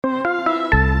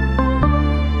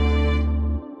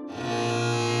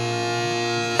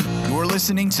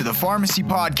listening to the Pharmacy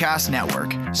Podcast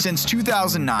Network. Since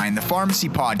 2009, the Pharmacy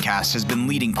Podcast has been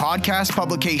leading podcast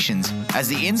publications as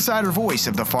the insider voice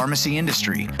of the pharmacy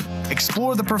industry.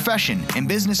 Explore the profession and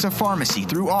business of pharmacy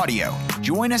through audio.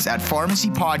 Join us at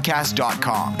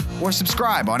pharmacypodcast.com or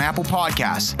subscribe on Apple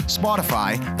Podcasts,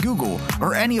 Spotify, Google,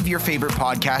 or any of your favorite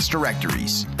podcast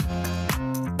directories.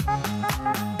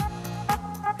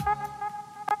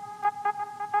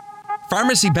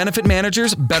 Pharmacy benefit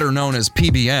managers, better known as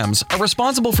PBMs, are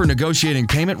responsible for negotiating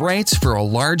payment rates for a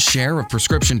large share of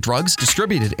prescription drugs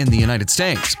distributed in the United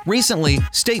States. Recently,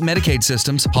 state Medicaid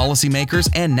systems,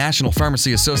 policymakers, and national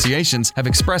pharmacy associations have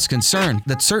expressed concern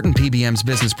that certain PBMs'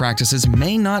 business practices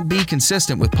may not be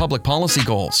consistent with public policy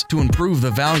goals to improve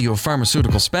the value of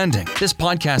pharmaceutical spending. This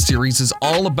podcast series is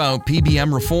all about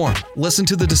PBM reform. Listen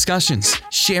to the discussions,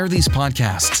 share these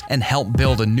podcasts, and help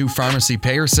build a new pharmacy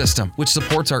payer system which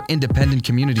supports our independent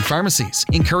community pharmacies,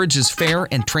 encourages fair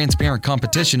and transparent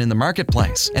competition in the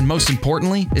marketplace, and most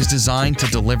importantly, is designed to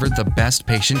deliver the best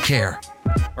patient care.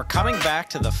 We're coming back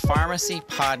to the Pharmacy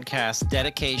Podcast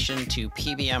dedication to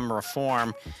PBM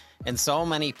reform and so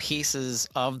many pieces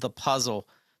of the puzzle,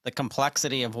 the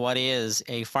complexity of what is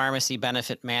a pharmacy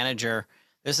benefit manager.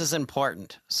 This is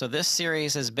important. So this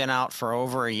series has been out for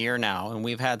over a year now, and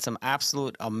we've had some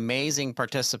absolute amazing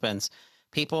participants,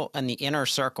 people in the inner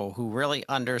circle who really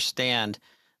understand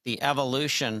the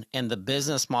evolution and the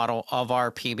business model of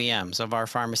our PBMs, of our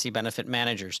pharmacy benefit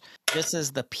managers. This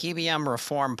is the PBM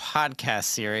Reform Podcast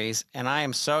series, and I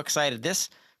am so excited. This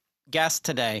guest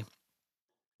today,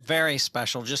 very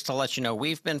special. Just to let you know,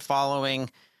 we've been following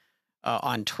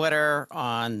on Twitter,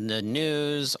 on the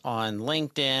news, on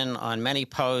LinkedIn, on many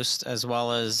posts, as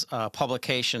well as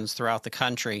publications throughout the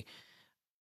country,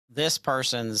 this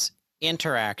person's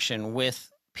interaction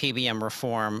with PBM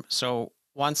reform. So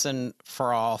once and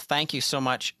for all, thank you so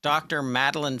much, Dr.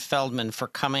 Madeline Feldman, for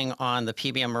coming on the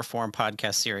PBM Reform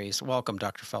Podcast series. Welcome,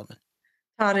 Dr. Feldman.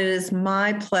 Todd, it is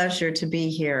my pleasure to be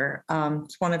here.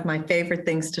 It's one of my favorite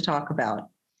things to talk about.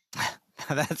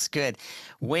 That's good.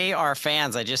 We are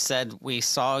fans. I just said we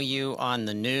saw you on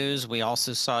the news. We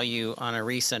also saw you on a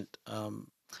recent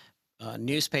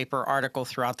newspaper article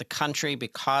throughout the country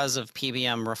because of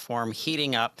PBM reform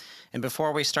heating up. And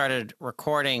before we started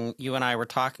recording, you and I were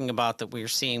talking about that we are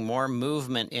seeing more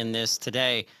movement in this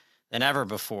today than ever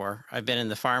before. I've been in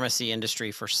the pharmacy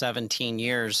industry for 17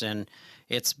 years, and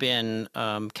it's been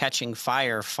catching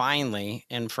fire finally,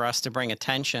 and for us to bring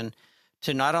attention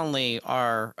to not only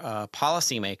our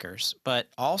policymakers, but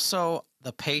also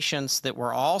the patients that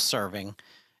we're all serving,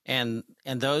 and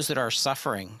those that are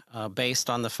suffering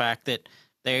based on the fact that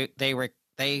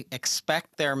they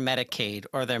expect their Medicaid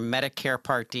or their Medicare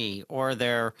Part D or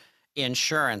their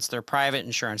insurance, their private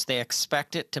insurance, they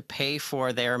expect it to pay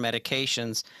for their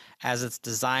medications as it's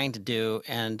designed to do,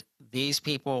 and these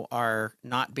people are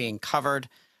not being covered.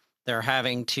 They're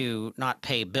having to not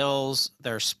pay bills.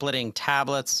 They're splitting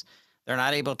tablets. They're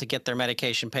not able to get their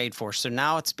medication paid for. So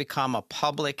now it's become a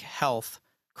public health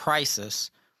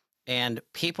crisis. And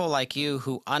people like you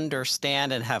who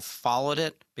understand and have followed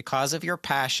it because of your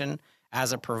passion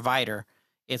as a provider,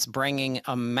 it's bringing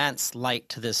immense light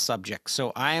to this subject.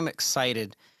 So I am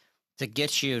excited to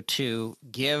get you to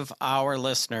give our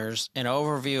listeners an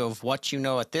overview of what you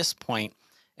know at this point.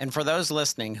 And for those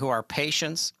listening who are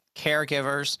patients,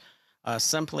 caregivers,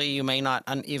 simply you may not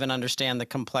even understand the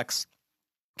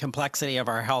complexity of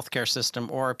our healthcare system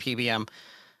or a PBM.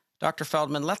 Dr.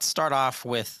 Feldman, let's start off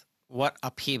with what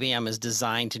a PBM is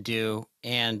designed to do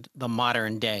and the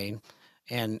modern day,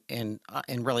 and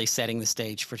really setting the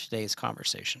stage for today's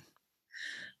conversation.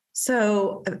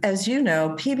 So, as you know,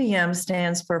 PBM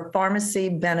stands for Pharmacy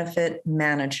Benefit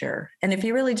Manager. And if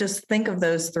you really just think of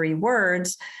those three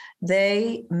words,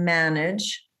 they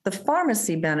manage the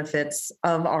pharmacy benefits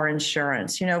of our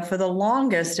insurance. You know, for the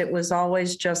longest, it was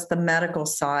always just the medical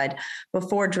side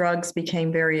before drugs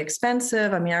became very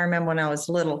expensive. I mean, I remember when I was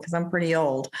little, because I'm pretty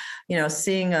old, you know,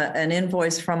 seeing an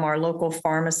invoice from our local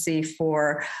pharmacy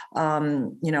for,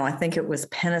 I think it was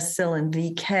penicillin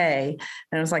VK, and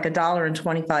it was like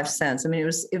 $1.25. I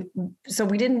mean, so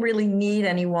we didn't really need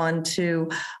anyone to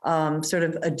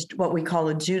what we call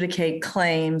adjudicate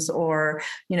claims or,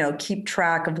 keep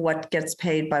track of what gets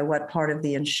paid by what part of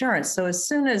the insurance. So as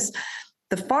soon as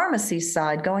the pharmacy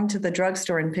side, going to the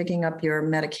drugstore and picking up your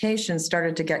medication,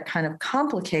 started to get kind of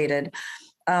complicated,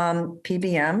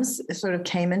 PBMs sort of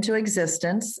came into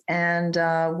existence and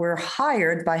were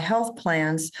hired by health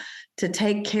plans to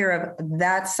take care of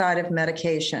that side of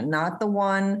medication, not the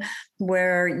one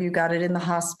where you got it in the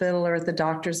hospital or at the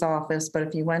doctor's office, but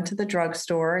if you went to the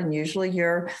drugstore, and usually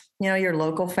your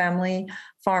local family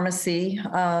pharmacy,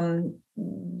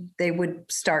 they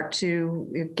would start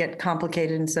to get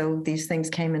complicated, and so these things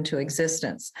came into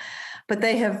existence. But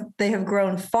they have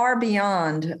grown far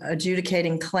beyond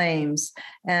adjudicating claims,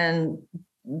 and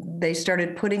they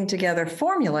started putting together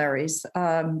formularies.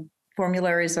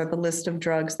 Formularies are the list of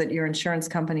drugs that your insurance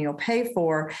company will pay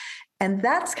for, and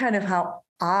that's kind of how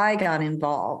I got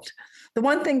involved. The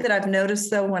one thing that I've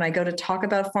noticed, though, when I go to talk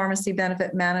about pharmacy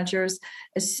benefit managers,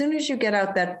 as soon as you get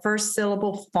out that first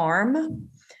syllable pharm,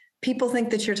 people think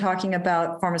that you're talking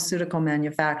about pharmaceutical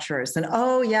manufacturers. And,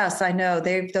 oh, yes, I know,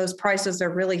 those prices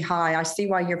are really high. I see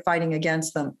why you're fighting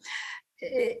against them.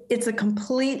 It's a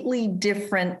completely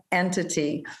different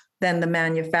entity than the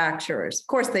manufacturers. Of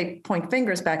course, they point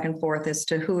fingers back and forth as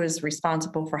to who is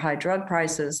responsible for high drug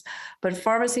prices, but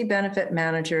pharmacy benefit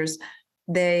managers,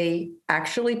 they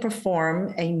actually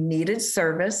perform a needed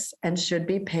service and should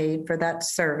be paid for that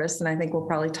service. And I think we'll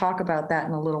probably talk about that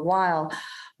in a little while.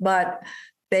 But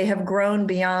they have grown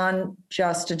beyond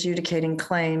just adjudicating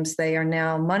claims. They are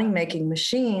now money-making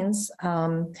machines,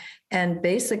 and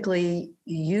basically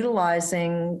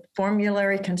utilizing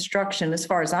formulary construction. As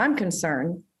far as I'm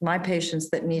concerned, my patients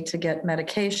that need to get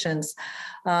medications,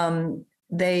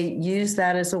 they use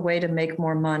that as a way to make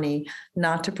more money,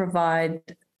 not to provide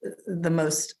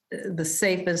the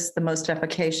safest, the most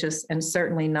efficacious, and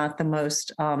certainly not the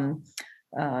most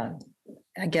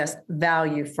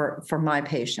value for my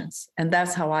patients. And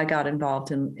that's how I got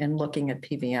involved in looking at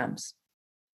PBMs.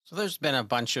 So there's been a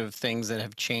bunch of things that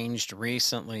have changed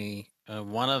recently.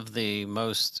 One of the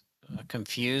most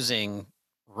confusing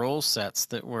rule sets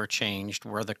that were changed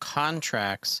were the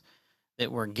contracts that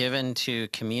were given to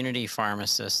community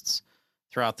pharmacists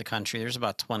throughout the country. There's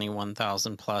about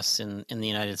 21,000 plus in the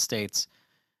United States.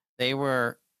 They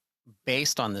were,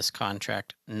 based on this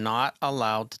contract, not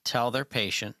allowed to tell their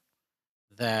patient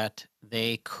that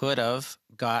they could have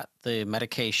got the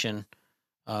medication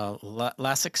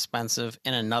less expensive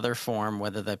in another form,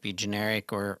 whether that be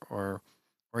generic or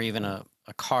even a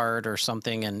card or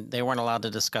something, and they weren't allowed to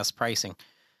discuss pricing,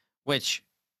 which,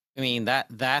 I mean,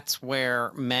 that's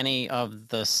where many of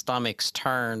the stomachs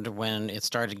turned when it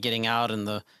started getting out and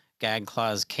the gag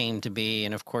clause came to be.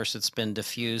 And of course, it's been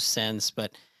diffused since,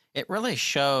 but it really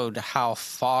showed how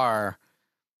far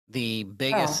the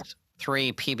biggest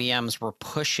three PBMs were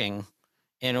pushing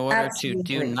in order to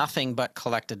do nothing but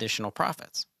collect additional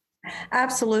profits.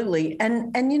 Absolutely.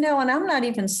 And I'm not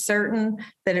even certain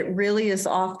that it really is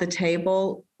off the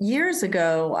table. Years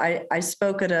ago, I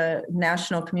spoke at a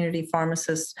national community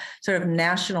pharmacist sort of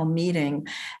national meeting,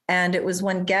 and it was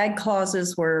when gag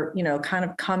clauses were, kind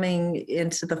of coming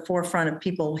into the forefront of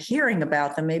people hearing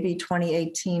about them, maybe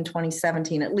 2018,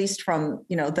 2017, at least from,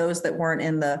 those that weren't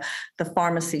in the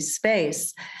pharmacy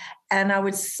space. And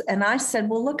I said,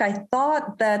 well, look, I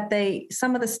thought that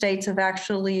some of the states have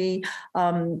actually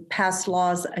passed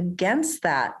laws against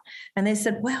that. And they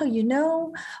said,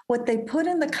 well, what they put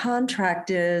in the contract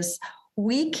is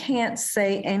we can't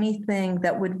say anything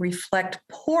that would reflect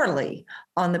poorly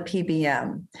on the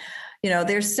PBM.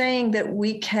 They're saying that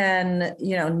we can,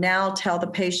 now tell the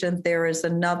patient there is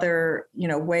another,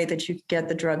 way that you get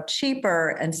the drug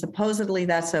cheaper, and supposedly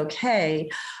that's okay.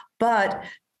 But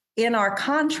in our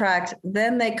contract,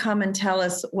 then they come and tell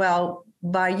us, well,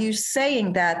 by you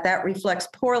saying that reflects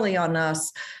poorly on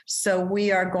us, so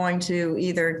we are going to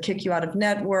either kick you out of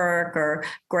network or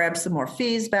grab some more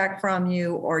fees back from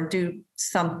you or do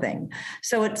something.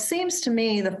 So it seems to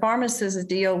me the pharmacists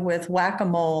deal with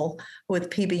whack-a-mole with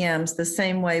PBMs the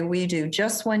same way we do.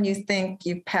 Just when you think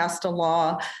you've passed a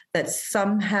law that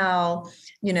somehow,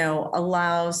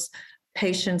 allows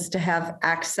patients to have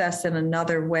access in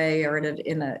another way or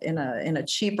in a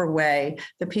cheaper way,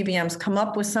 the PBMs come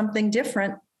up with something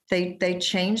different. They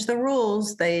change the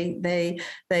rules. They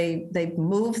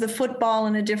move the football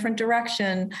in a different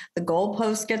direction. The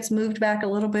goalpost gets moved back a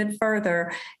little bit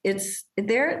further.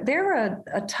 They're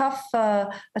a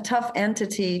tough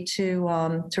entity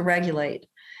to regulate,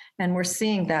 and we're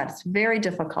seeing that it's very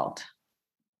difficult.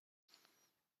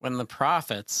 When the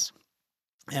profits.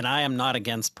 And I am not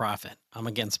against profit. I'm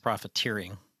against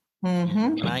profiteering.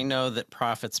 Mm-hmm. And I know that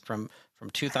profits from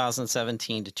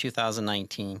 2017 to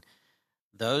 2019,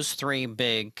 those three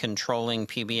big controlling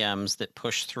PBMs that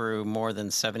push through more than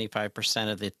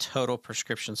 75% of the total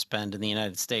prescription spend in the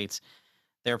United States,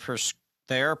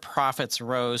 their profits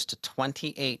rose to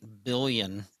 $28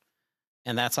 billion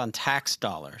And that's on tax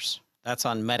dollars. That's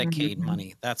on Medicaid Mhm.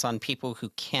 money. That's on people who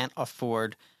can't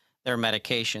afford their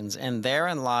medications. And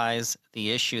therein lies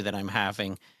the issue that I'm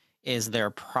having is their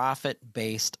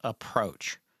profit-based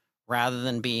approach rather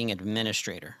than being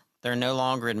administrator. They're no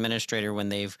longer administrator when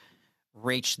they've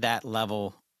reached that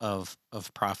level of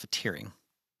profiteering.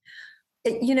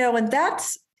 And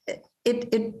that's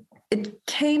it. It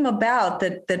came about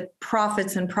that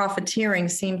profits and profiteering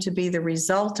seem to be the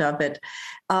result of it.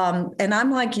 And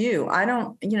I'm like you. I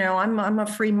don't. I'm a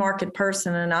free market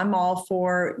person, and I'm all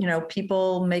for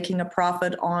people making a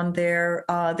profit on their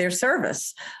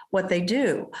service, what they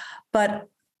do. But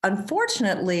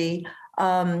unfortunately,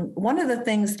 one of the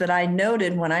things that I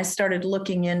noted when I started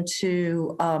looking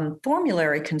into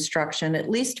formulary construction, at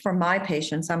least for my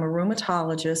patients, I'm a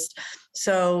rheumatologist.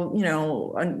 So,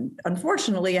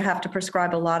 unfortunately, I have to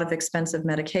prescribe a lot of expensive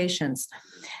medications.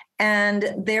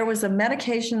 And there was a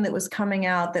medication that was coming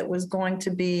out that was going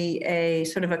to be a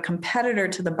sort of a competitor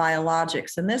to the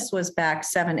biologics. And this was back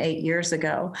 7-8 years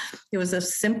ago. It was a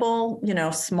simple,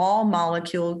 small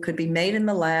molecule, could be made in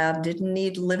the lab, didn't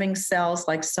need living cells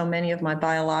like so many of my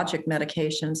biologic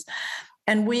medications.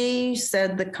 And we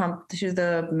said to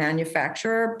the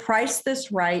manufacturer, price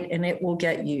this right and it will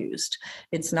get used.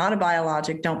 It's not a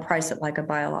biologic. Don't price it like a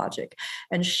biologic.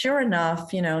 And sure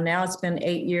enough, now it's been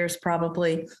 8 years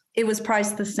probably. It was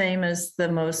priced the same as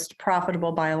the most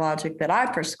profitable biologic that I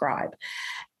prescribe.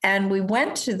 And we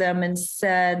went to them and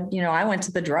said, I went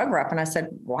to the drug rep and I said,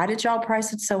 why did y'all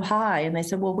price it so high? And they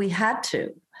said, well, we had to.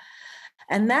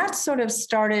 And that sort of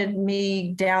started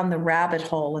me down the rabbit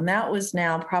hole. And that was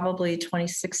now probably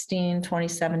 2016,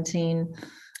 2017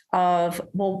 of,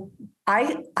 well,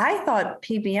 I thought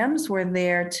PBMs were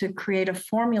there to create a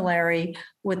formulary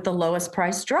with the lowest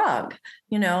price drug.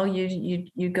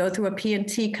 You go through a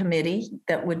P&T committee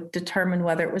that would determine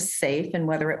whether it was safe and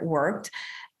whether it worked.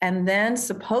 And then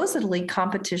supposedly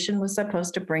competition was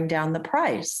supposed to bring down the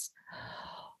price.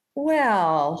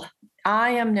 Well,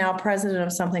 I am now president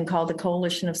of something called the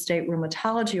Coalition of State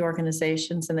Rheumatology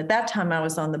Organizations. And at that time I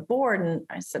was on the board and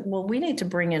I said, well, we need to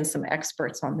bring in some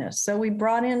experts on this. So we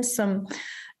brought in some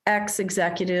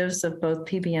ex-executives of both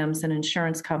PBMs and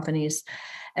insurance companies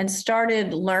and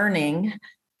started learning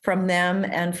from them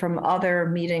and from other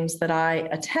meetings that I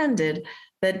attended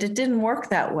that it didn't work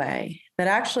that way, that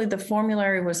actually the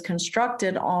formulary was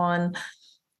constructed on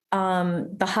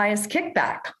the highest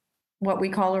kickback, what we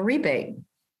call a rebate.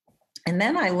 And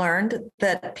then I learned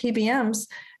that PBMs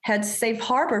had safe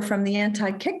harbor from the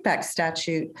anti-kickback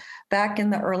statute back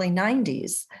in the early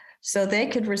 90s. So they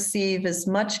could receive as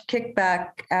much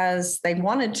kickback as they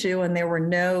wanted to, and there were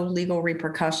no legal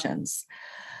repercussions.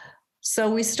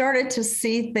 So we started to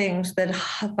see things that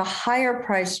the higher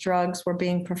price drugs were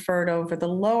being preferred over the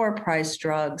lower price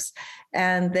drugs,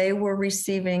 and they were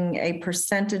receiving a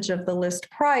percentage of the list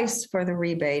price for the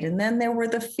rebate. And then there were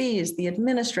the fees, the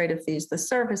administrative fees, the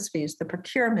service fees, the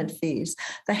procurement fees,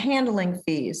 the handling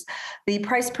fees, the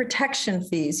price protection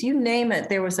fees, you name it,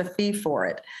 there was a fee for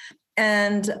it.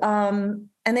 And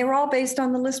they were all based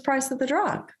on the list price of the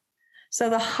drug. So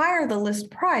the higher the list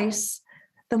price,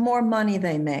 the more money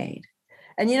they made.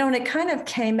 And, and it kind of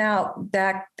came out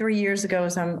back 3 years ago,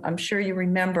 as I'm sure you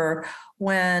remember,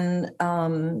 when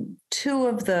two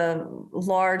of the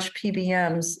large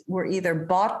PBMs were either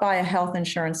bought by a health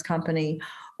insurance company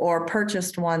or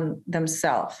purchased one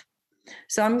themselves.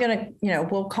 So I'm going to,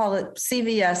 we'll call it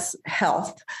CVS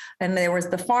Health. And there was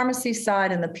the pharmacy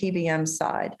side and the PBM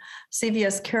side.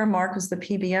 CVS Caremark was the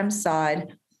PBM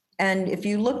side. And if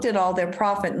you looked at all their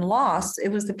profit and loss, it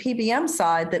was the PBM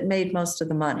side that made most of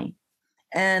the money.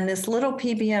 And this little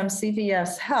PBM,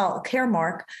 CVS Health,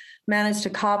 Caremark, managed to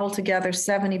cobble together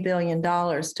 $70 billion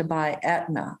to buy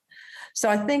Aetna. So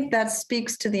I think that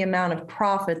speaks to the amount of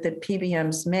profit that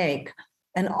PBMs make.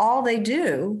 And all they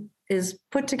do is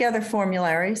put together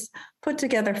formularies, put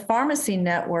together pharmacy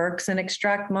networks, and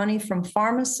extract money from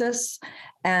pharmacists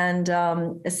and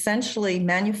essentially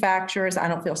manufacturers. I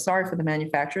don't feel sorry for the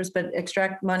manufacturers, but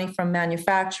extract money from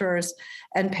manufacturers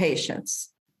and patients.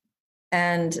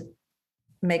 And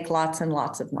make lots and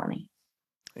lots of money.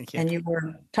 Thank you. And you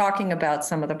were talking about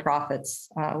some of the profits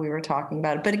we were talking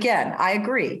about. But again, I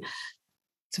agree.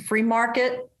 It's a free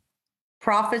market.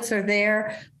 Profits are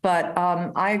there. But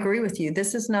I agree with you.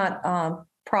 This is not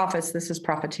profits. This is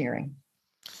profiteering.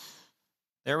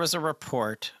 There was a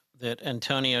report that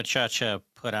Antonio Chacha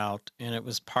put out, and it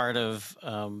was part of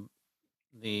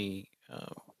the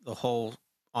whole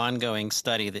ongoing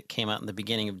study that came out in the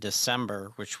beginning of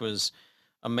December, which was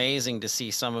amazing to see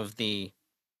some of the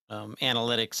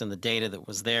analytics and the data that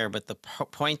was there. But the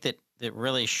point that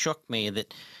really shook me,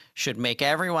 that should make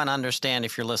everyone understand,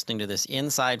 if you're listening to this,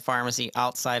 inside pharmacy,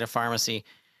 outside of pharmacy.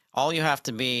 All you have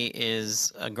to be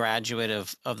is a graduate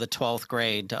of the 12th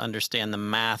grade to understand the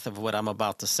math of what I'm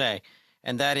about to say.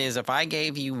 And that is, if I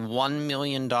gave you $1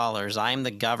 million, I'm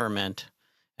the government,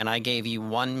 and I gave you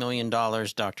 $1 million,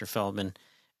 Dr. Feldman,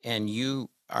 and you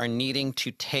are needing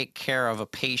to take care of a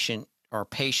patient or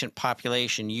patient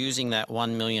population using that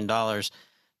 $1 million,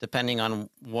 depending on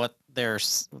what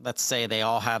let's say they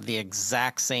all have the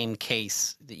exact same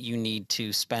case that you need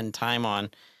to spend time on,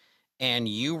 and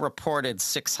you reported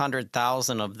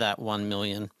 600,000 of that 1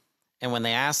 million. And when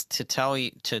they asked to tell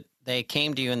you they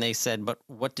came to you and they said, but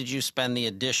what did you spend the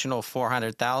additional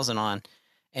 400,000 on?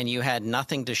 And you had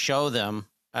nothing to show them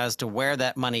as to where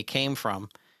that money came from,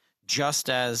 just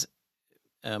as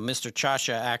Mr.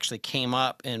 Chacha actually came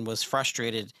up and was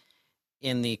frustrated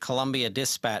in the Columbia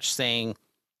Dispatch, saying,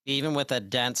 even with a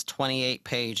dense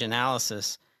 28-page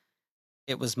analysis,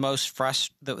 it was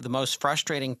the most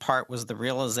frustrating part was the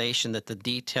realization that the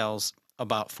details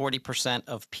about 40%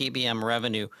 of PBM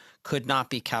revenue could not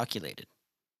be calculated.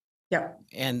 Yeah.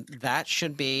 And that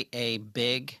should be a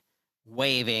big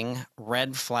waving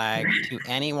red flag to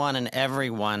anyone and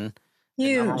everyone.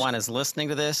 Number one is listening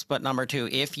to this, but number two,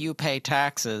 if you pay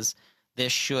taxes,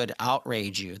 this should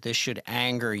outrage you. This should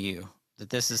anger you that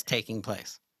this is taking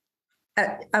place.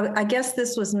 I guess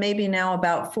this was maybe now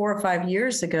about 4 or 5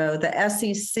 years ago. The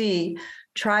SEC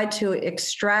tried to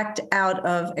extract out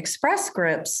of Express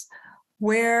Scripts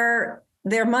where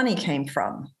their money came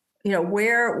from.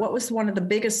 What was one of the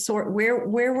biggest where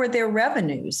were their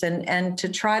revenues, and to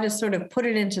try to sort of put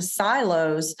it into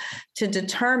silos to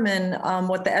determine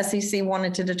what the SEC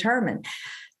wanted to determine.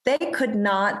 They could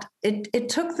not, it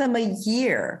took them a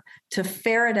year to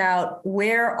ferret out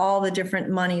where all the different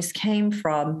monies came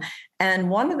from. And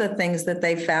one of the things that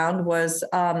they found was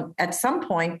at some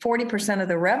point, 40% of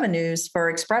the revenues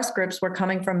for Express Scripts were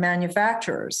coming from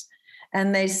manufacturers.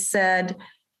 And they said,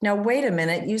 now, wait a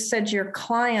minute, you said your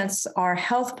clients are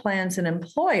health plans and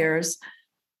employers,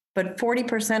 but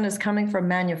 40% is coming from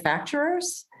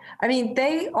manufacturers? I mean,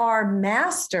 they are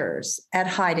masters at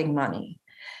hiding money.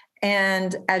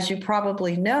 And as you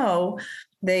probably know,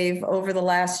 they've, over the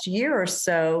last year or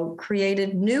so,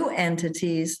 created new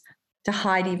entities to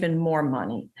hide even more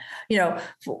money.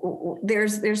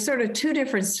 There's sort of two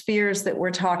different spheres that we're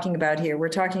talking about here. We're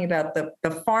talking about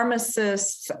the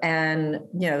pharmacists and,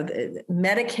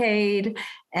 Medicaid.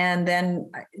 And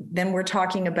then we're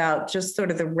talking about just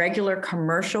sort of the regular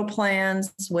commercial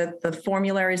plans with the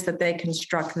formularies that they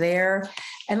construct there.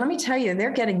 And let me tell you,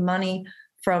 they're getting money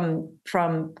from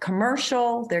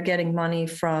commercial, they're getting money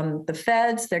from the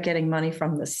feds, they're getting money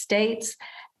from the states.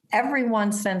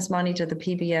 Everyone sends money to the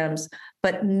PBMs,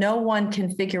 but no one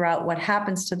can figure out what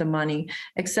happens to the money,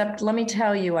 except, let me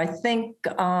tell you, I think,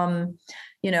 when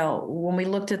we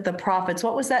looked at the profits,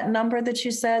 what was that number that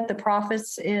you said, the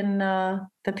profits in the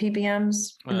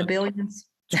PBMs in the billions?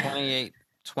 28,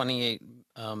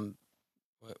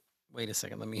 wait a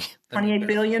second, let me 28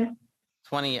 billion?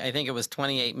 20, I think it was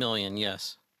 28 million,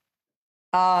 yes.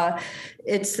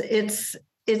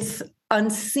 It's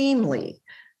unseemly.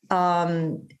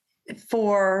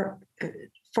 For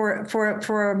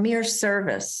a mere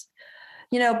service.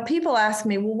 People ask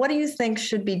me, well, what do you think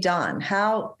should be done?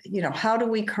 How do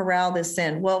we corral this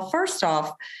in? Well, first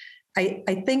off,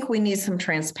 I think we need some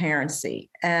transparency.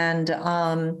 And,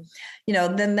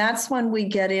 then that's when we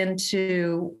get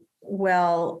into,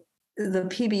 well, the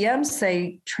PBMs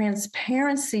say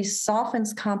transparency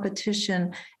softens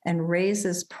competition and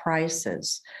raises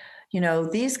prices.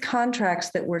 These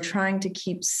contracts that we're trying to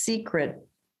keep secret,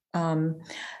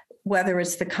 whether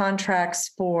it's the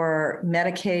contracts for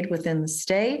Medicaid within the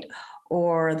state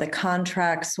or the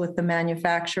contracts with the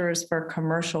manufacturers for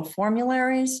commercial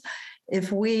formularies,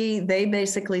 they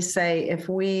basically say, if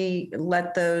we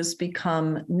let those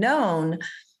become known,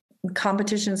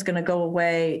 competition is going to go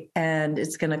away and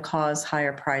it's going to cause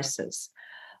higher prices.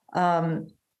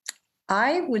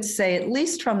 I would say, at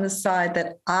least from the side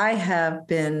that I have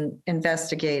been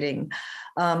investigating,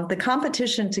 the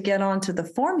competition to get onto the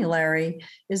formulary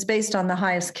is based on the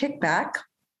highest kickback,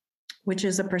 which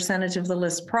is a percentage of the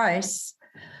list price.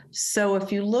 So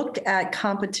if you looked at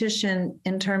competition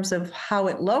in terms of how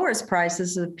it lowers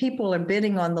prices, if people are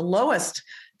bidding on the lowest,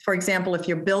 for example, if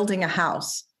you're building a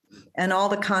house and all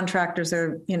the contractors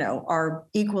are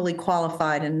equally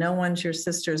qualified and no one's your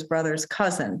sister's brother's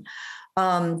cousin,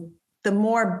 the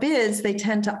more bids, they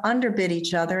tend to underbid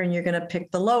each other, and you're going to pick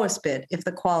the lowest bid if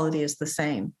the quality is the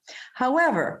same.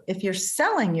 However, if you're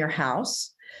selling your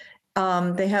house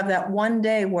They have that one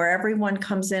day where everyone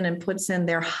comes in and puts in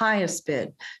their highest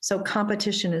bid. So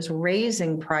competition is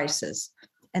raising prices.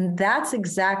 And that's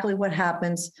exactly what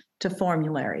happens to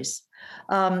formularies.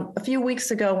 A few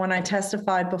weeks ago, when I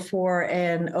testified before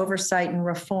an oversight and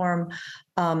reform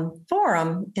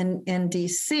forum in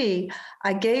DC,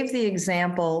 I gave the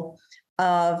example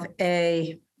of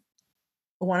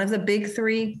one of the big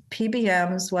three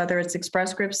PBMs, whether it's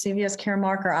Express Scripts, CVS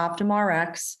Caremark, or Optum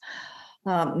Rx,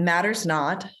 matters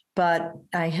not. But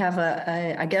I have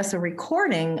I guess a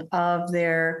recording of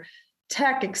their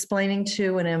tech explaining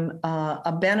to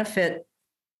a benefit,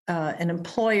 an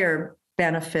employer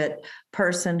benefit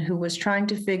person who was trying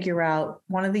to figure out,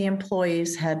 one of the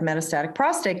employees had metastatic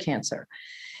prostate cancer.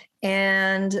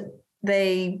 And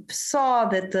they saw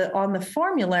that on the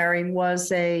formulary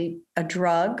was a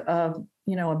drug, a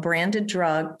branded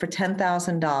drug for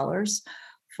 $10,000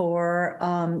 for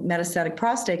metastatic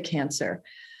prostate cancer.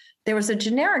 There was a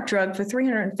generic drug for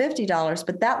 $350,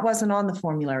 but that wasn't on the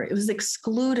formulary. It was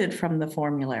excluded from the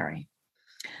formulary.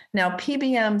 Now,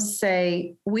 PBMs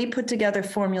say we put together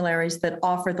formularies that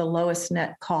offer the lowest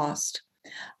net cost.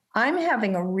 I'm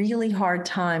having a really hard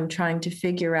time trying to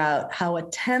figure out how a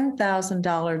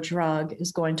 $10,000 drug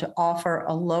is going to offer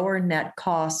a lower net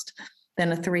cost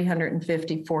than a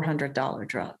 $350, $400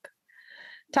 drug.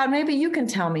 Todd, maybe you can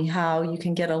tell me how you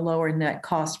can get a lower net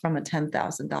cost from a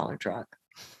 $10,000 drug.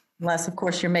 Unless, of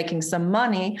course, you're making some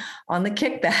money on the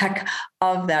kickback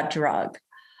of that drug.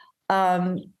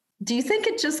 Do you think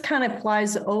it just kind of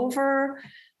flies over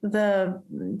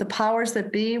the powers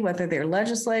that be, whether they're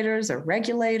legislators or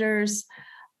regulators?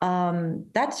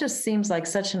 That just seems like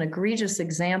such an egregious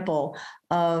example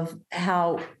of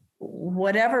how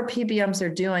whatever PBMs are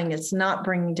doing, it's not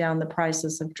bringing down the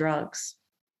prices of drugs.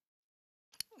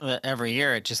 Every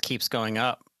year it just keeps going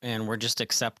up, and we're just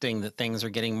accepting that things are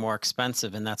getting more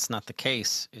expensive, and that's not the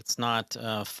case. It's not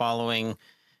following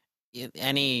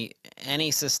any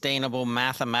sustainable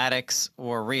mathematics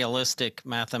or realistic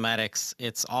mathematics.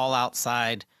 It's all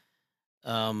outside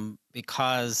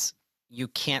because you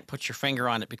can't put your finger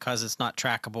on it because it's not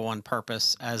trackable on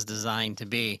purpose as designed to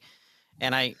be.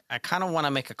 And I kind of want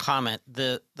to make a comment.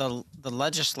 The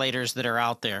legislators that are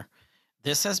out there,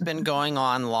 this has been going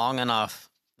on long enough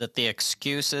that the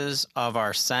excuses of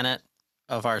our Senate,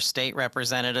 of our state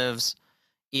representatives,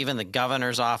 even the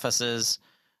governor's offices,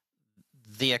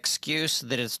 the excuse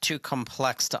that it's too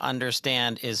complex to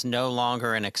understand is no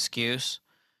longer an excuse.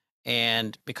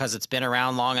 And because it's been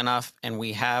around long enough, and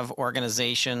we have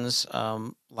organizations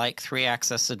like 3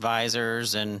 Access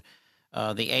Advisors, and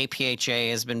the APHA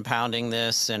has been pounding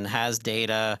this and has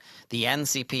data. The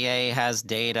NCPA has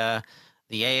data.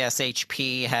 The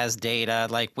ASHP has data.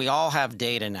 Like, we all have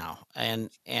data now. And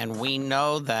we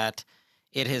know that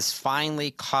it is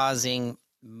finally causing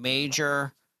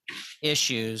major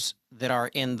issues that are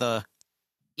in the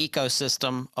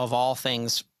ecosystem of all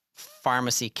things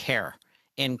pharmacy care,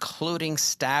 including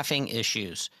staffing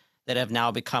issues that have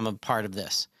now become a part of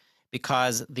this,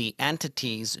 because the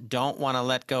entities don't want to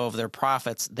let go of their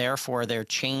profits. Therefore, they're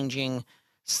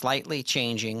slightly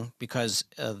changing, because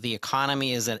the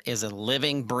economy is a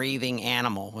living, breathing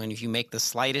animal. And if you make the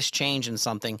slightest change in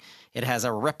something, it has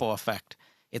a ripple effect.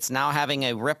 It's now having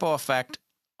a ripple effect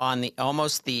on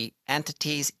almost the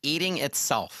entities eating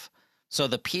itself. So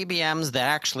the PBMs that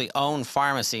actually own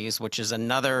pharmacies, which is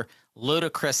another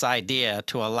ludicrous idea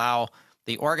to allow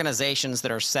the organizations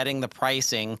that are setting the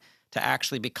pricing to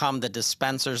actually become the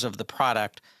dispensers of the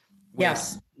product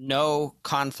with no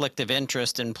conflict of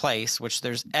interest in place, which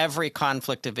there's every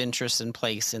conflict of interest in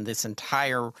place in this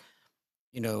entire,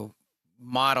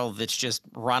 model that's just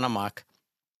run amok.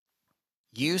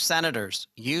 You senators,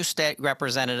 you state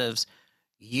representatives,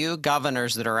 you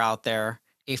governors that are out there,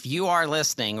 if you are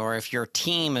listening, or if your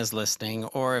team is listening,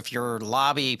 or if your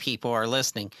lobby people are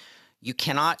listening, you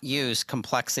cannot use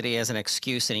complexity as an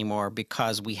excuse anymore,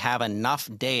 because we have enough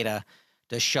data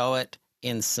to show it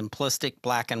in simplistic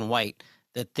black and white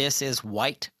that this is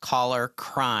white-collar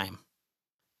crime.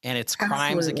 And it's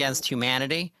crimes against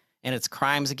humanity, and it's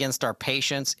crimes against our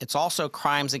patients. It's also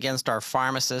crimes against our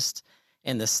pharmacists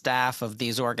and the staff of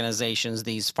these organizations,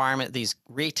 these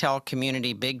retail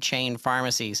community big chain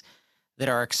pharmacies that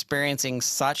are experiencing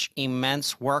such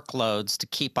immense workloads to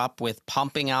keep up with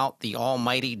pumping out the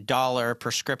almighty dollar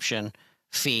prescription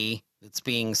fee that's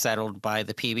being settled by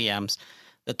the PBMs,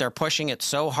 that they're pushing it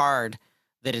so hard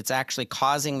that it's actually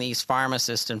causing these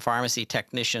pharmacists and pharmacy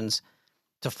technicians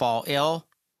to fall ill,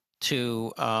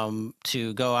 to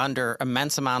go under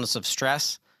immense amounts of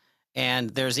stress. And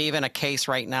there's even a case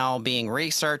right now being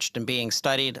researched and being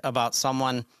studied about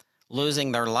someone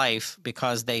losing their life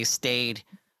because they stayed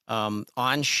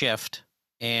on shift,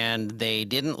 and they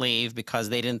didn't leave because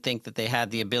they didn't think that they had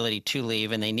the ability to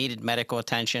leave, and they needed medical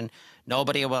attention.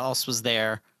 Nobody else was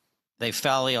there. They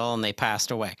fell ill and they passed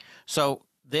away. So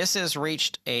this has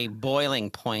reached a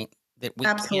boiling point that we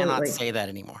cannot say that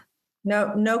anymore.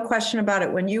 No question about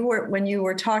it. When you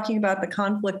were talking about the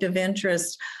conflict of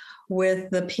interest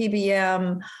with the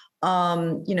PBM,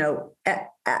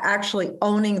 actually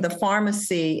owning the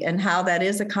pharmacy and how that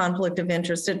is a conflict of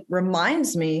interest, it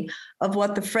reminds me of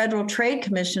what the Federal Trade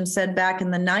Commission said back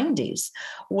in the 90s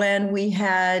when we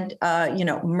had,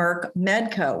 Merck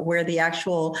Medco, where the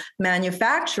actual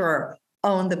manufacturer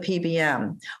owned the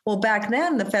PBM. Well, back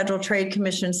then, the Federal Trade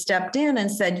Commission stepped in and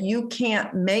said, you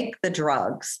can't make the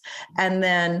drugs and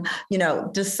then,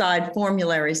 decide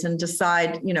formularies and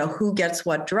decide, who gets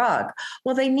what drug.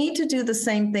 Well, they need to do the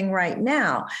same thing right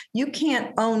now. You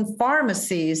can't own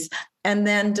pharmacies and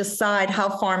then decide how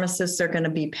pharmacists are going to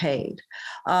be paid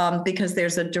because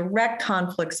there's a direct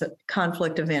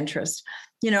conflict of interest.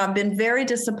 I've been very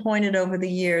disappointed over the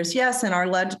years, yes, in our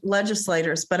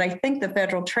legislators, but I think the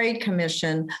Federal Trade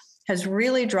Commission has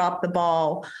really dropped the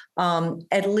ball,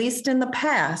 at least in the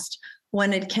past,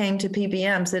 when it came to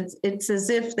PBMs. It's as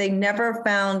if they never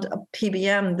found a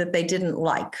PBM that they didn't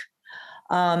like.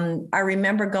 I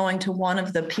remember going to one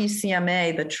of the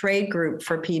PCMA, the trade group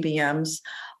for PBMs,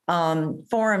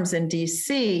 forums in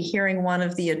DC, hearing one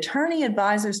of the attorney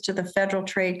advisors to the Federal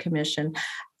Trade Commission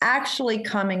actually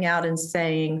coming out and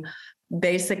saying,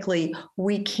 basically,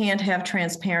 we can't have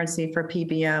transparency for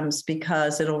PBMs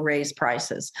because it'll raise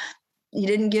prices. He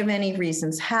didn't give any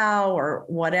reasons how or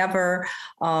whatever,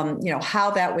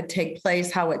 how that would take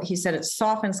place, he said it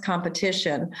softens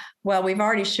competition. Well, we've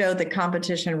already showed that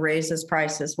competition raises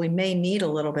prices. We may need a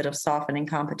little bit of softening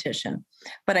competition.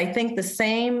 But I think the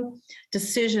same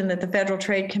decision that the Federal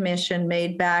Trade Commission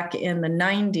made back in the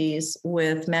 90s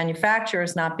with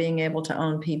manufacturers not being able to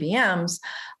own PBMs,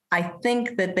 I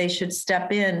think that they should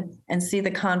step in and see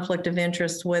the conflict of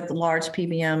interest with large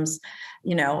PBMs,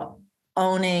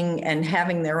 owning and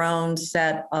having their own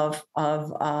set of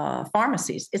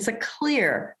pharmacies. It's a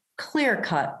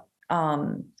clear-cut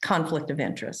conflict of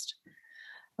interest.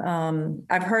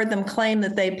 I've heard them claim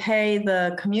that they pay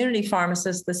the community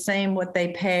pharmacists the same what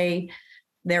they pay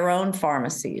their own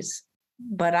pharmacies,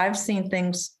 but I've seen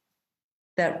things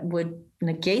that would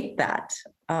negate that.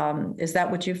 Is that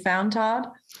what you found, Todd?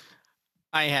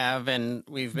 I have, and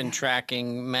we've been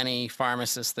tracking many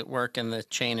pharmacists that work in the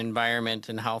chain environment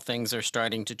and how things are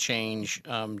starting to change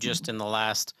just in the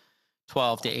last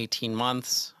 12 to 18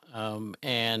 months.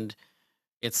 And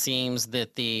it seems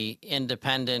that the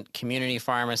independent community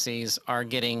pharmacies are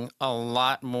getting a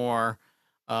lot more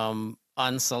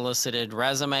unsolicited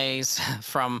resumes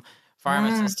from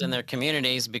pharmacists in their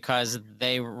communities because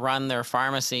they run their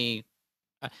pharmacy.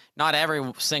 Not every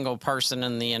single person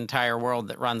in the entire world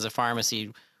that runs a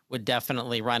pharmacy would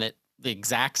definitely run it the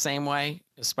exact same way,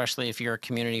 especially if you're a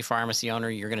community pharmacy owner,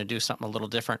 you're going to do something a little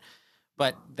different.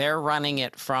 But they're running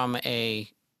it from a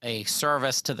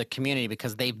service to the community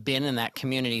because they've been in that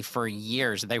community for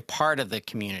years. They're part of the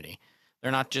community.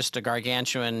 They're not just a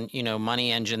gargantuan,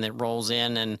 money engine that rolls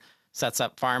in and sets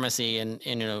up pharmacy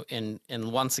and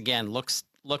once again looks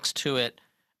to it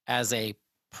as a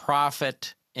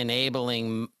profit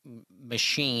enabling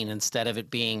machine instead of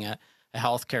it being a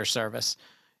healthcare service.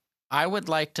 I would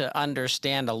like to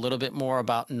understand a little bit more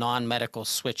about non-medical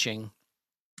switching.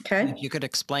 Okay. If you could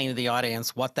explain to the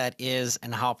audience what that is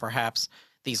and how perhaps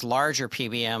these larger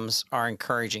PBMs are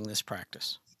encouraging this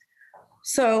practice.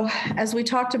 So as we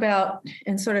talked about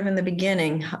in the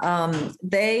beginning,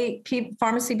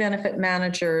 pharmacy benefit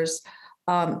managers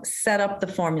set up the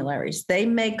formularies. They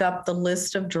make up the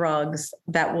list of drugs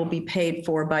that will be paid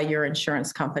for by your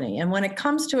insurance company. And when it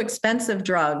comes to expensive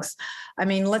drugs,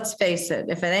 let's face it,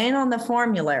 if it ain't on the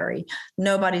formulary,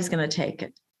 nobody's going to take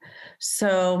it.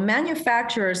 So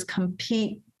manufacturers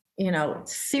compete,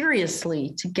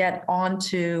 seriously to get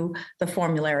onto the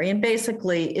formulary. And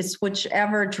basically, it's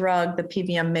whichever drug the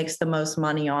PBM makes the most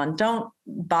money on. Don't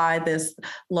buy this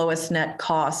lowest net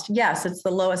cost. Yes, it's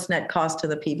the lowest net cost to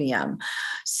the PBM.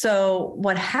 So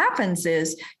what happens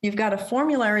is you've got a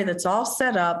formulary that's all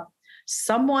set up.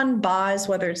 Someone buys,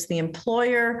 whether it's the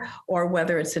employer or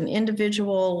whether it's an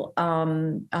individual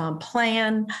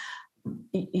plan.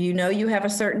 You have a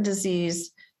certain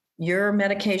disease. Your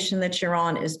medication that you're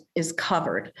on is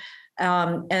covered.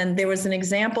 And there was an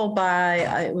example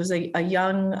it was a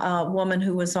young woman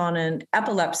who was on an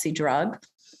epilepsy drug.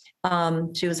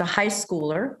 She was a high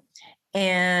schooler.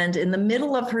 And in the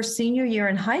middle of her senior year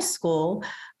in high school,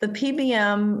 the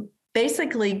PBM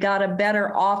basically got a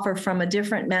better offer from a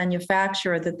different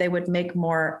manufacturer that they would make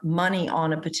more money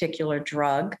on a particular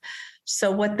drug.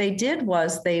 So what they did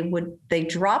was they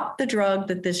dropped the drug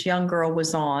that this young girl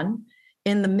was on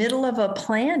in the middle of a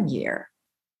plan year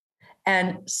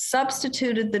and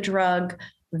substituted the drug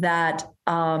that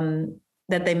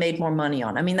that they made more money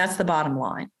on. I mean, that's the bottom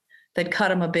line. They'd cut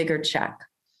them a bigger check.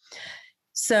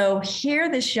 So here,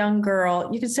 this young girl,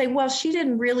 you could say, well, she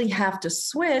didn't really have to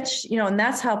switch, and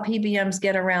that's how PBMs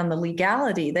get around the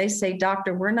legality. They say,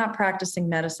 doctor, we're not practicing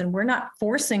medicine. We're not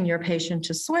forcing your patient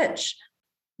to switch.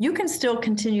 You can still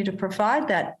continue to provide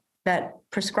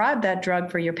prescribe that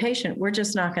drug for your patient. We're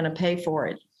just not going to pay for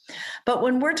it. But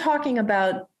when we're talking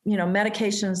about,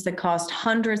 medications that cost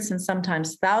hundreds and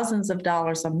sometimes thousands of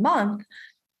dollars a month,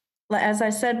 as I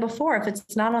said before, if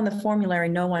it's not on the formulary,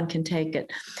 no one can take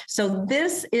it. So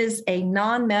this is a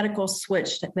non-medical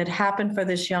switch that happened for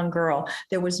this young girl.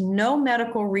 There was no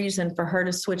medical reason for her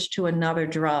to switch to another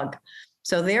drug.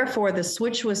 So therefore, the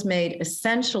switch was made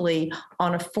essentially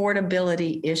on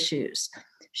affordability issues.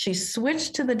 She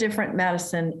switched to the different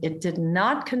medicine. It did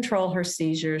not control her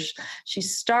seizures. She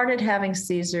started having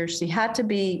seizures. She had to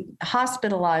be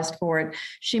hospitalized for it.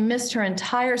 She missed her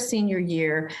entire senior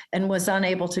year and was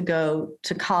unable to go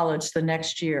to college the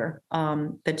next year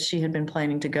that she had been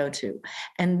planning to go to.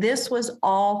 And this was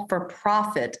all for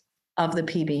profit of the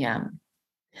PBM.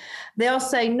 They'll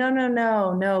say,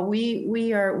 no,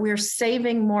 we're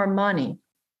saving more money.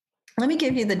 Let me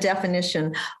give you the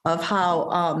definition of how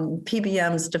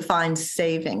PBMs define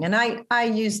saving. And I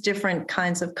use different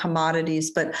kinds of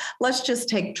commodities, but let's just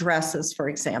take dresses, for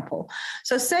example.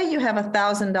 So say you have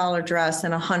 $1,000 dress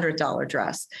and $100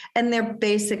 dress, and they're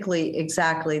basically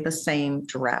exactly the same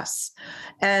dress.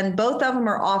 And both of them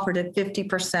are offered at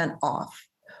 50% off.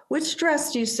 Which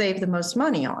dress do you save the most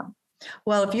money on?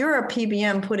 Well, if you're a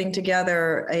PBM putting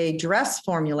together a dress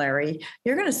formulary,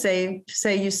 you're going to say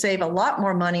you save a lot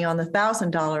more money on the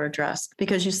 $1,000 dress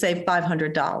because you save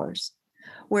 $500.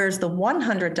 Whereas the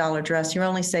 $100 dress, you're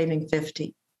only saving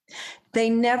 $50.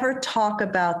 They never talk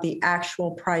about the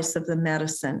actual price of the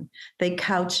medicine. They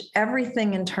couch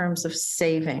everything in terms of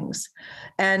savings.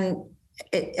 And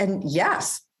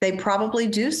yes, they probably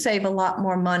do save a lot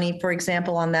more money, for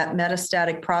example, on that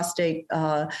metastatic prostate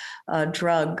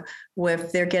drug,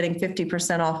 if they're getting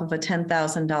 50% off of a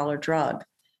 $10,000 drug.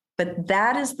 But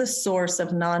that is the source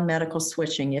of non-medical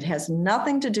switching. It has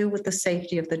nothing to do with the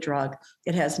safety of the drug.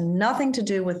 It has nothing to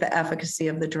do with the efficacy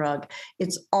of the drug.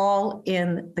 It's all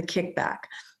in the kickback.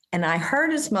 And I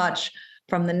heard as much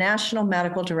from the national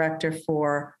medical director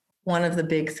for one of the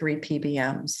big three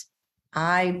PBMs.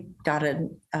 I got a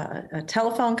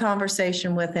telephone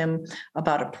conversation with him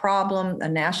about a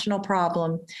national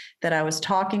problem that I was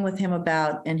talking with him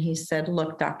about. And he said,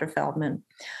 look, Dr. Feldman,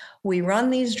 we run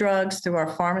these drugs through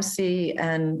our pharmacy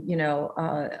and,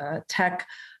 tech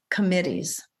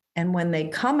committees. And when they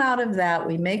come out of that,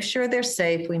 we make sure they're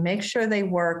safe, we make sure they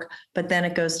work, but then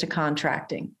it goes to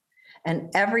contracting. And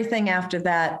everything after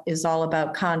that is all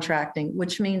about contracting,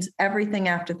 which means everything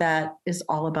after that is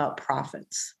all about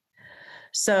profits.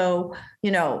 So,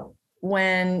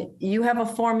 when you have a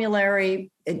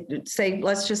formulary,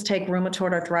 let's just take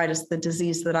rheumatoid arthritis, the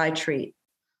disease that I treat.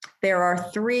 There are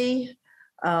three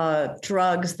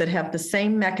drugs that have the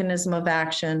same mechanism of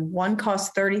action. One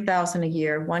costs $30,000 a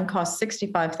year, one costs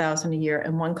 $65,000 a year,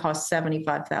 and one costs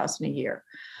 $75,000 a year.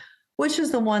 Which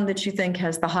is the one that you think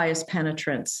has the highest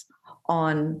penetrance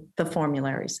on the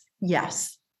formularies?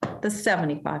 Yes, the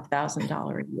 $75,000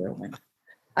 a year one.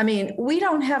 I mean, we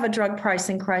don't have a drug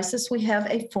pricing crisis. We have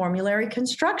a formulary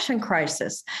construction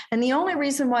crisis. And the only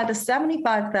reason why the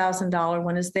 $75,000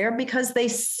 one is there because they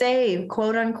save,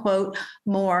 quote unquote,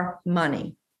 more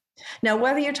money. Now,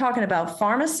 whether you're talking about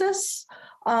pharmacists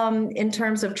in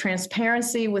terms of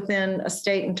transparency within a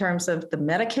state, in terms of the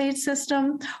Medicaid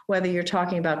system, whether you're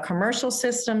talking about commercial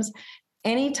systems,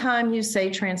 anytime you say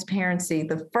transparency,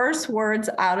 the first words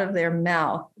out of their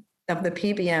mouth of the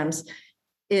PBMs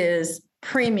is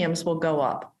premiums will go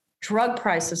up, drug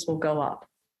prices will go up,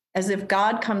 as if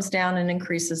God comes down and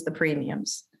increases the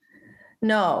premiums.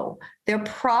 No, their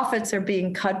profits are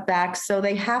being cut back, so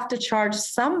they have to charge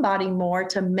somebody more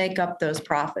to make up those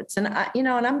profits. And and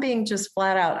I'm being just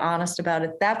flat out honest about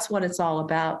it. That's what it's all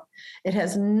about. It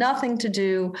has nothing to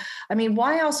do. I mean,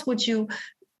 why else would you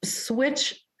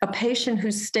switch a patient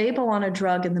who's stable on a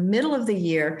drug in the middle of the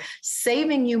year,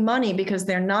 saving you money because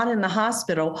they're not in the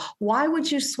hospital? Why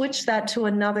would you switch that to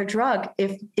another drug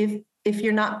if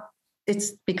you're not?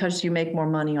 It's because you make more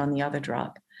money on the other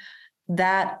drug.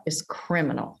 That is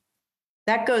criminal.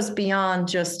 That goes beyond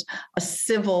just a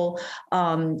civil,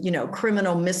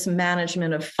 criminal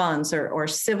mismanagement of funds or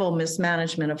civil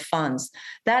mismanagement of funds.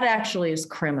 That actually is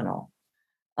criminal.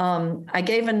 I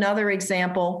gave another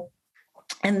example,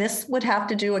 and this would have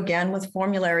to do again with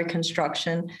formulary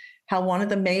construction, how one of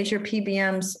the major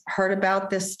PBMs heard about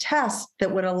this test that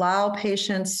would allow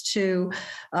patients to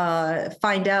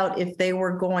find out if they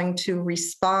were going to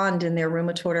respond in their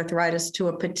rheumatoid arthritis to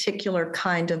a particular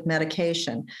kind of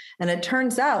medication. And it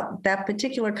turns out that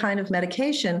particular kind of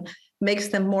medication makes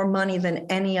them more money than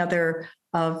any other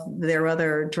of their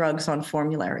other drugs on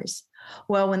formularies.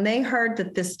 Well, when they heard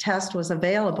that this test was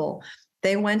available,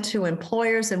 they went to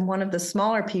employers in one of the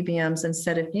smaller PBMs and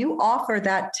said, if you offer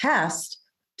that test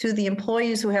to the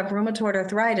employees who have rheumatoid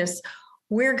arthritis,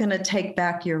 we're going to take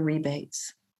back your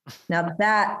rebates. Now,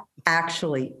 that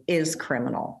actually is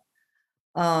criminal.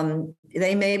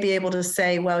 They may be able to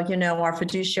say, well, our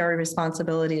fiduciary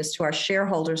responsibility is to our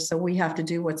shareholders, so we have to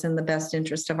do what's in the best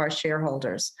interest of our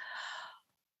shareholders.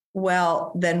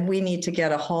 Well, then we need to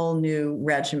get a whole new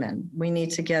regimen. We need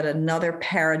to get another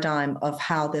paradigm of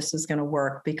how this is going to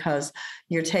work, because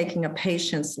you're taking a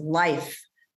patient's life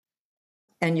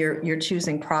and you're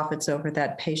choosing profits over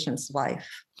that patient's life.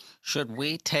 Should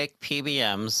we take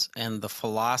PBMs and the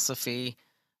philosophy,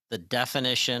 the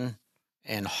definition,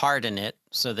 and harden it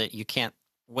so that you can't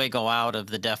wiggle out of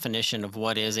the definition of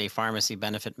what is a pharmacy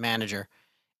benefit manager?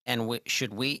 And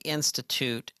should we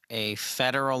institute a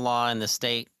federal law in the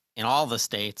state, in all the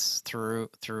states, through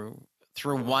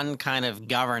one kind of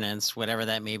governance, whatever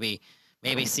that may be,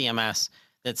 maybe CMS,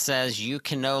 that says you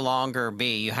can no longer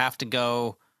you have to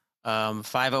go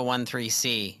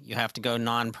 501(c), you have to go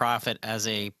nonprofit as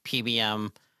a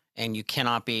PBM, and you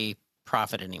cannot be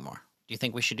profit anymore? Do you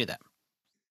think we should do that?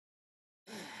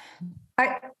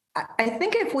 I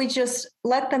think if we just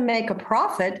let them make a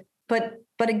profit, but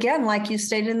again, like you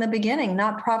stated in the beginning,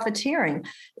 not profiteering,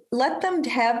 let them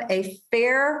have a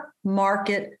fair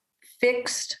market,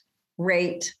 fixed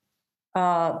rate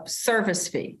service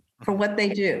fee for what they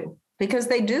do, because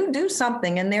they do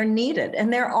something and they're needed.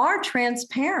 And there are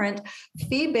transparent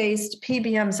fee-based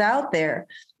PBMs out there,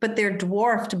 but they're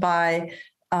dwarfed by,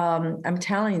 I'm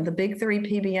telling you, the big three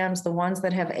PBMs, the ones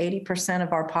that have 80%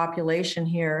 of our population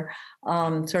here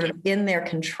sort of in their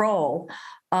control,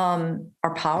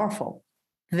 are powerful,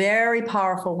 very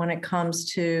powerful when it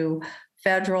comes to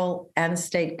federal and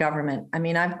state government. I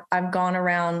mean, I've gone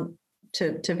around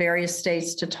to various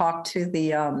states to talk to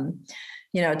the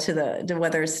to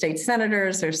whether it's state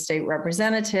senators or state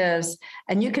representatives,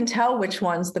 and you can tell which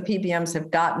ones the PBMs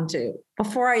have gotten to.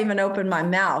 Before I even open my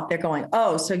mouth, they're going,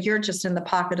 oh, so you're just in the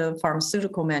pocket of a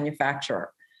pharmaceutical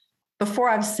manufacturer, before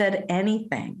I've said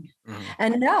anything. Mm-hmm.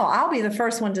 And no, I'll be the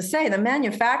first one to say the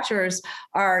manufacturers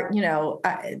are,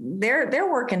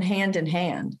 they're working hand in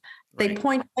hand. Right. They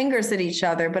point fingers at each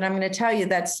other, but I'm going to tell you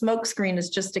that smokescreen is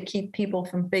just to keep people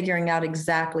from figuring out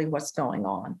exactly what's going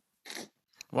on.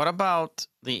 What about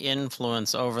the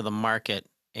influence over the market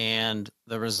and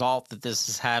the result that this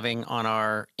is having on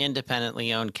our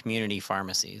independently owned community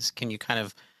pharmacies? Can you kind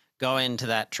of go into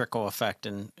that trickle effect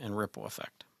and ripple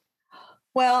effect?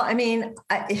 Well, I mean,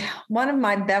 one of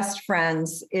my best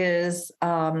friends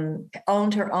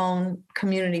owned her own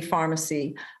community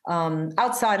pharmacy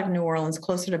outside of New Orleans,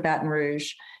 closer to Baton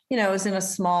Rouge. It was in a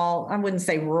small, I wouldn't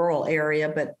say rural area,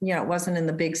 but, it wasn't in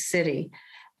the big city.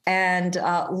 And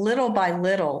little by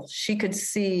little, she could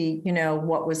see,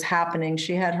 what was happening.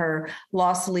 She had her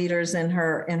loss leaders in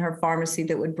her pharmacy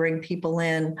that would bring people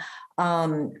in.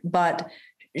 But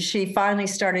she finally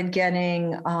started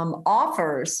getting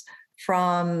offers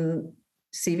from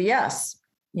CVS,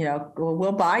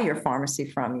 we'll buy your pharmacy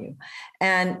from you.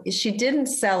 And she didn't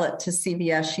sell it to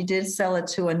CVS. She did sell it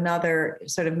to another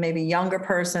sort of maybe younger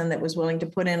person that was willing to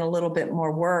put in a little bit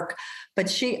more work.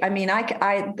 But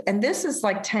and this is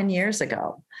like 10 years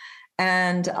ago.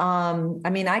 And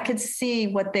I could see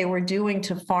what they were doing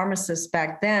to pharmacists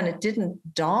back then. It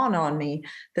didn't dawn on me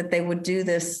that they would do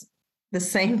the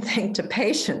same thing to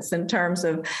patients in terms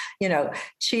of,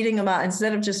 cheating them out,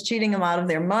 instead of just cheating them out of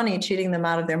their money, cheating them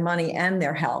out of their money and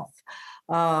their health.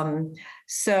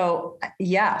 So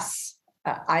yes,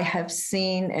 I have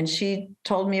seen, and she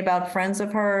told me about friends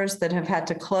of hers that have had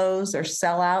to close or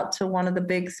sell out to one of the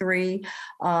big three,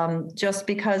 just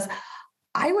because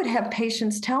I would have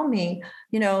patients tell me,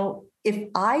 if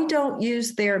I don't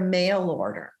use their mail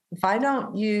order, if I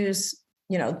don't use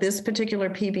this particular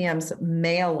PBM's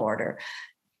mail order,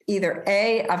 either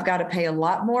A, I've got to pay a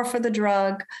lot more for the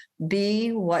drug,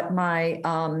 B, what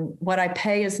I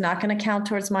pay is not going to count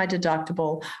towards my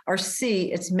deductible, or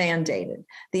C, it's mandated.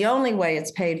 The only way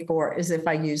it's paid for is if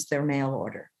I use their mail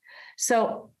order.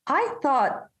 So I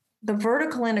thought the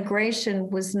vertical integration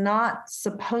was not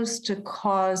supposed to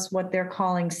cause what they're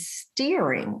calling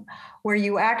steering, where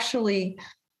you actually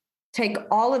take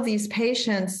all of these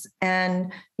patients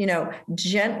and,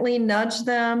 gently nudge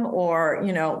them or,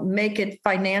 make it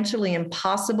financially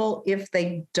impossible if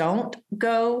they don't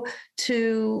go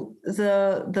to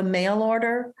the mail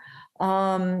order.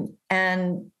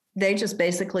 And they just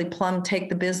basically take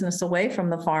the business away from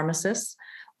the pharmacists,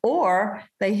 or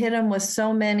they hit them with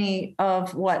so many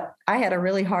of what I had a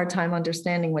really hard time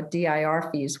understanding what DIR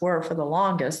fees were for the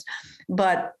longest,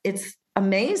 but it's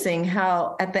amazing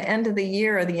how at the end of the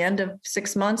year or the end of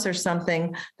 6 months or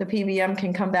something, the PBM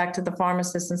can come back to the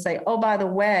pharmacist and say, oh, by the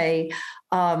way,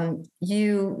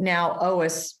 you now owe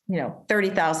us,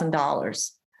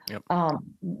 $30,000. Yep.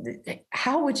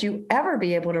 How would you ever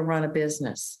be able to run a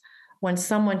business when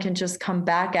someone can just come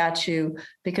back at you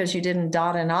because you didn't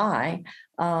dot an I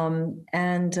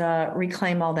and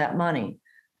reclaim all that money?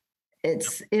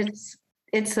 It's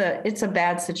a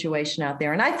bad situation out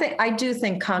there, and I do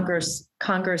think Congress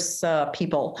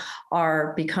people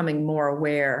are becoming more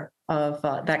aware of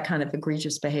that kind of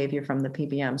egregious behavior from the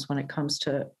PBMs when it comes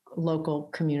to local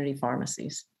community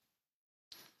pharmacies.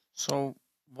 So,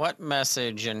 what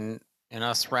message, in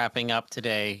us wrapping up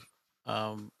today,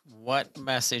 what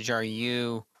message are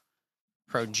you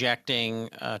projecting,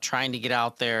 trying to get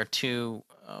out there to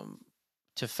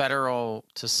federal,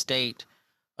 to state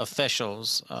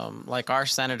officials, like our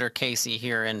Senator Casey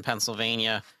here in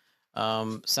Pennsylvania,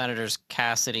 Senators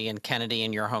Cassidy and Kennedy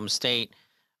in your home state?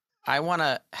 I want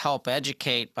to help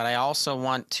educate, but I also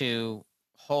want to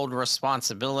hold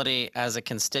responsibility as a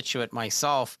constituent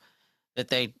myself that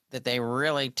they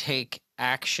really take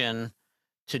action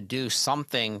to do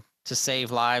something to save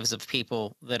lives of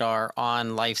people that are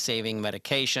on life-saving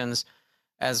medications,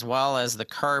 as well as the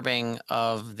curbing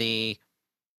of the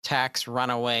tax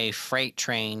runaway freight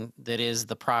train that is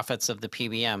the profits of the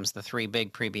PBMs, the three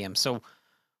big PBMs. So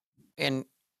in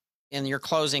your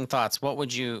closing thoughts, what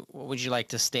would you like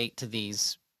to state to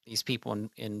these people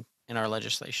in our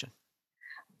legislation?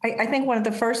 I think one of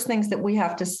the first things that we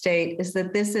have to state is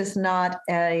that this is not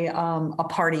a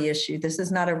party issue. This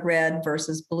is not a red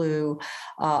versus blue,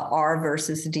 R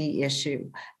versus D issue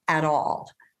at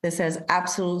all. This has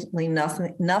absolutely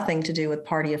nothing to do with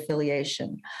party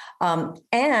affiliation.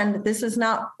 And this is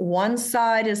not one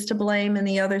side is to blame and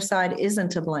the other side isn't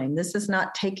to blame. This is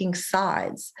not taking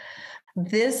sides.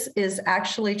 This is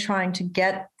actually trying to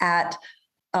get at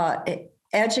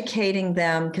educating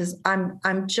them, because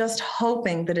I'm just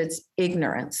hoping that it's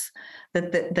ignorance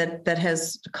that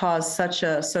has caused such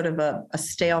a sort of a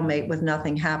stalemate with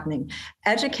nothing happening.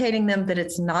 Educating them that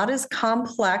it's not as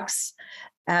complex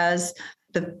as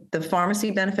the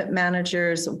pharmacy benefit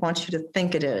managers want you to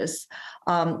think it is.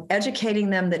 Educating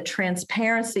them that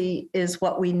transparency is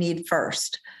what we need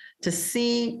first. To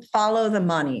follow the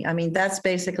money. I mean, that's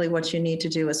basically what you need to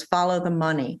do, is follow the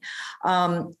money.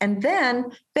 And then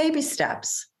baby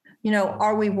steps.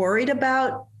 Are we worried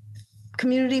about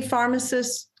community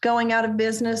pharmacists going out of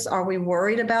business? Are we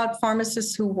worried about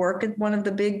pharmacists who work at one of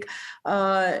the big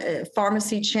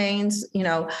pharmacy chains?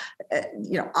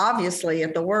 Obviously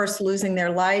at the worst, losing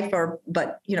their life,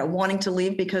 but wanting to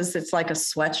leave because it's like a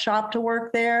sweatshop to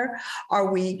work there.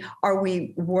 Are we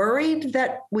worried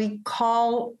that we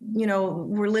call,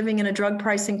 we're living in a drug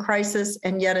pricing crisis,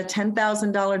 and yet a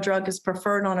 $10,000 drug is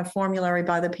preferred on a formulary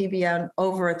by the PBM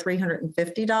over a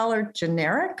 $350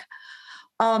 generic?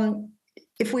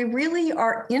 If we really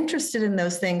are interested in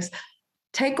those things,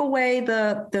 take away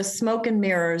the smoke and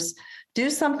mirrors.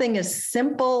 Do something as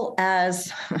simple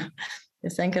as,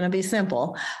 this ain't going to be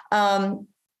simple, mandating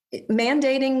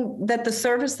that the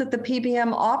service that the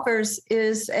PBM offers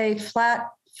is a flat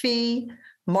fee,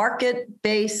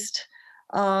 market-based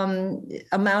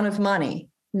amount of money,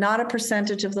 not a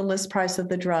percentage of the list price of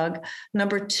the drug.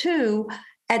 Number two,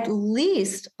 at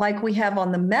least like we have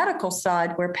on the medical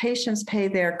side, where patients pay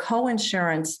their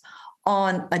coinsurance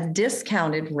on a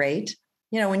discounted rate.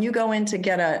 When you go in to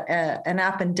get an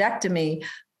appendectomy,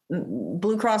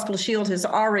 Blue Cross Blue Shield has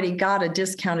already got a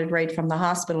discounted rate from the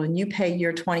hospital, and you pay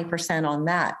your 20% on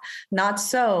that. Not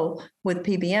so with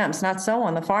PBMs, not so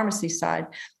on the pharmacy side.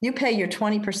 You pay your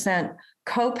 20%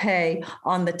 copay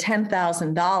on the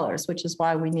 $10,000, which is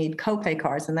why we need copay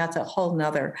cards, and that's a whole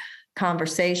nother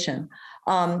conversation.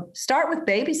 Start with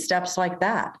baby steps like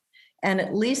that, and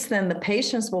at least then the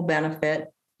patients will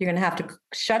benefit. You're going to have to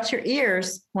shut your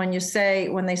ears when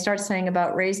they start saying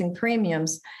about raising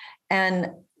premiums,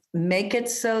 and make it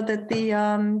so that the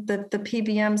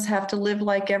PBMs have to live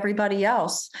like everybody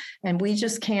else. And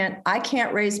I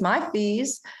can't raise my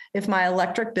fees if my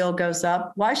electric bill goes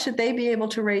up. Why should they be able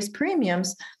to raise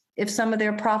premiums if some of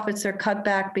their profits are cut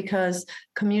back because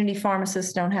community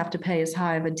pharmacists don't have to pay as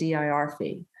high of a DIR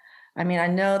fee? I mean, I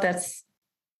know that's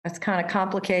kind of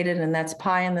complicated and that's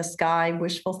pie in the sky,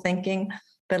 wishful thinking,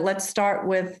 but let's start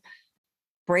with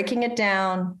breaking it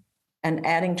down and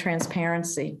adding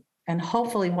transparency. And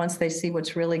hopefully once they see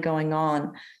what's really going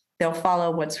on, they'll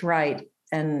follow what's right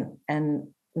and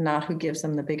not who gives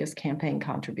them the biggest campaign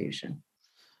contribution.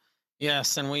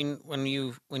 Yes, and when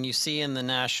you see in the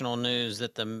national news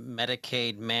that the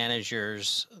Medicaid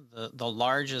managers, the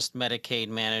largest Medicaid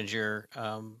manager,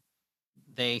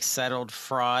 they settled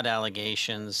fraud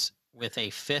allegations with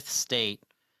a fifth state,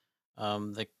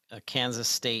 the Kansas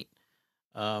state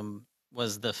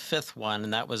was the fifth one,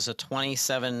 and that was a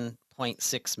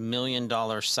 $27.6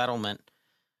 million settlement,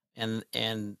 and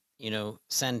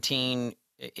Centene,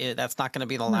 that's not going to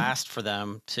be the last for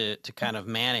them to kind of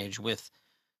manage with.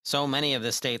 So many of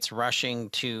the states rushing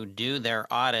to do their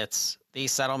audits.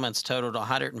 These settlements totaled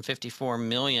 $154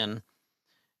 million,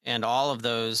 and all of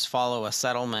those follow a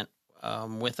settlement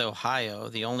with Ohio,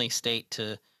 the only state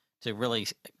to really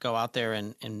go out there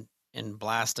and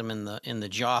blast them in the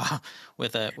jaw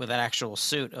with an actual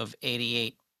suit of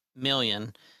 $88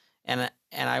 million. And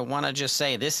I want to just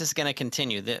say this is going to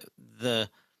continue. The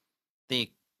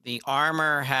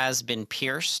armor has been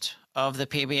pierced of the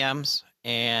PBMs,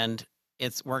 and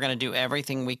we're going to do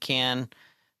everything we can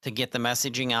to get the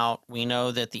messaging out. We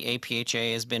know that the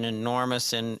APHA has been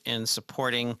enormous in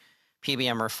supporting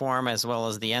PBM reform, as well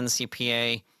as the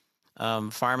NCPA,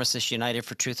 Pharmacists United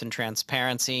for Truth and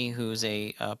Transparency, who's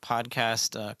a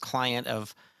podcast client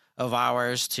of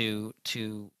ours, to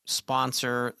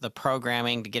sponsor the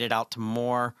programming to get it out to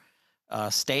more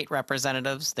state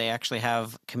representatives. They actually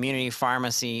have community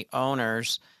pharmacy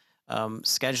owners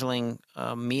scheduling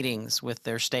meetings with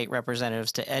their state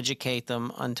representatives to educate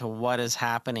them onto what is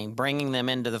happening, bringing them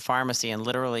into the pharmacy and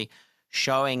literally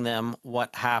showing them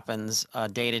what happens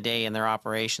day to day in their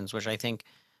operations, which I think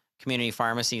community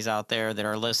pharmacies out there that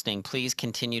are listening, please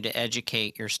continue to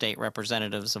educate your state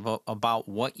representatives about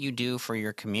what you do for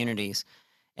your communities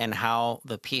and how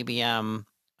the PBM,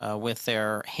 with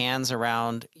their hands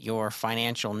around your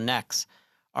financial necks,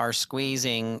 are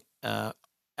squeezing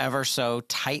ever so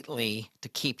tightly to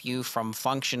keep you from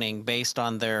functioning based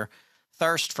on their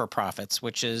thirst for profits,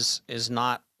 which is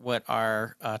not what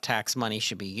our tax money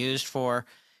should be used for.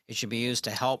 It should be used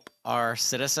to help our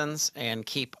citizens and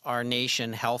keep our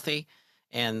nation healthy.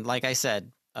 And like I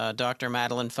said, Dr.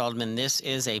 Madeline Feldman, this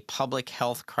is a public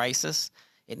health crisis.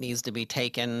 It needs to be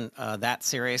taken that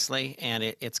seriously, and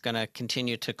it's going to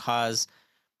continue to cause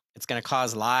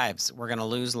lives. We're going to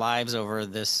lose lives over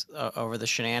this, over the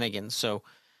shenanigans. So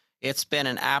it's been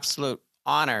an absolute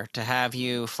honor to have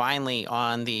you finally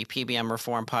on the PBM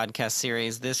Reform Podcast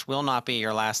series. This will not be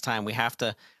your last time. We have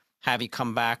to have you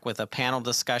come back with a panel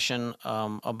discussion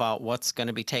about what's going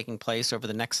to be taking place over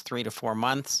the next 3 to 4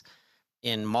 months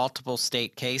in multiple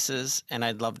state cases. And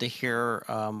I'd love to hear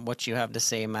what you have to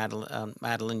say,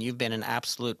 Madeline. You've been an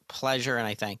absolute pleasure, and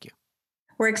I thank you.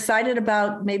 We're excited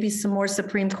about maybe some more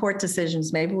Supreme Court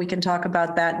decisions. Maybe we can talk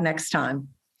about that next time.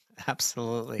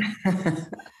 Absolutely.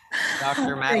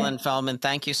 Dr. Madeline Feldman,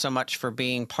 thank you so much for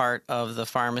being part of the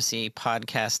Pharmacy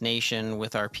Podcast Nation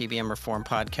with our PBM Reform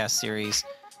Podcast series.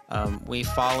 We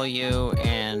follow you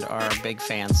and are big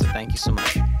fans, so thank you so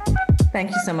much.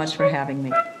 Thank you so much for having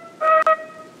me.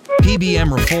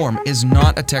 PBM reform is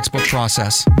not a textbook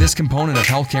process. This component of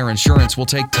healthcare insurance will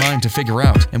take time to figure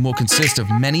out and will consist of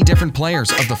many different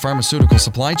players of the pharmaceutical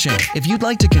supply chain. If you'd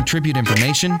like to contribute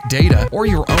information, data, or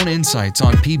your own insights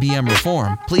on PBM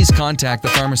reform, please contact the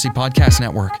Pharmacy Podcast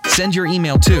Network. Send your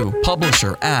email to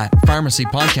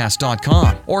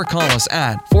publisher@pharmacypodcast.com or call us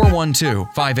at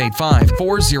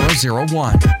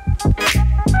 412-585-4001.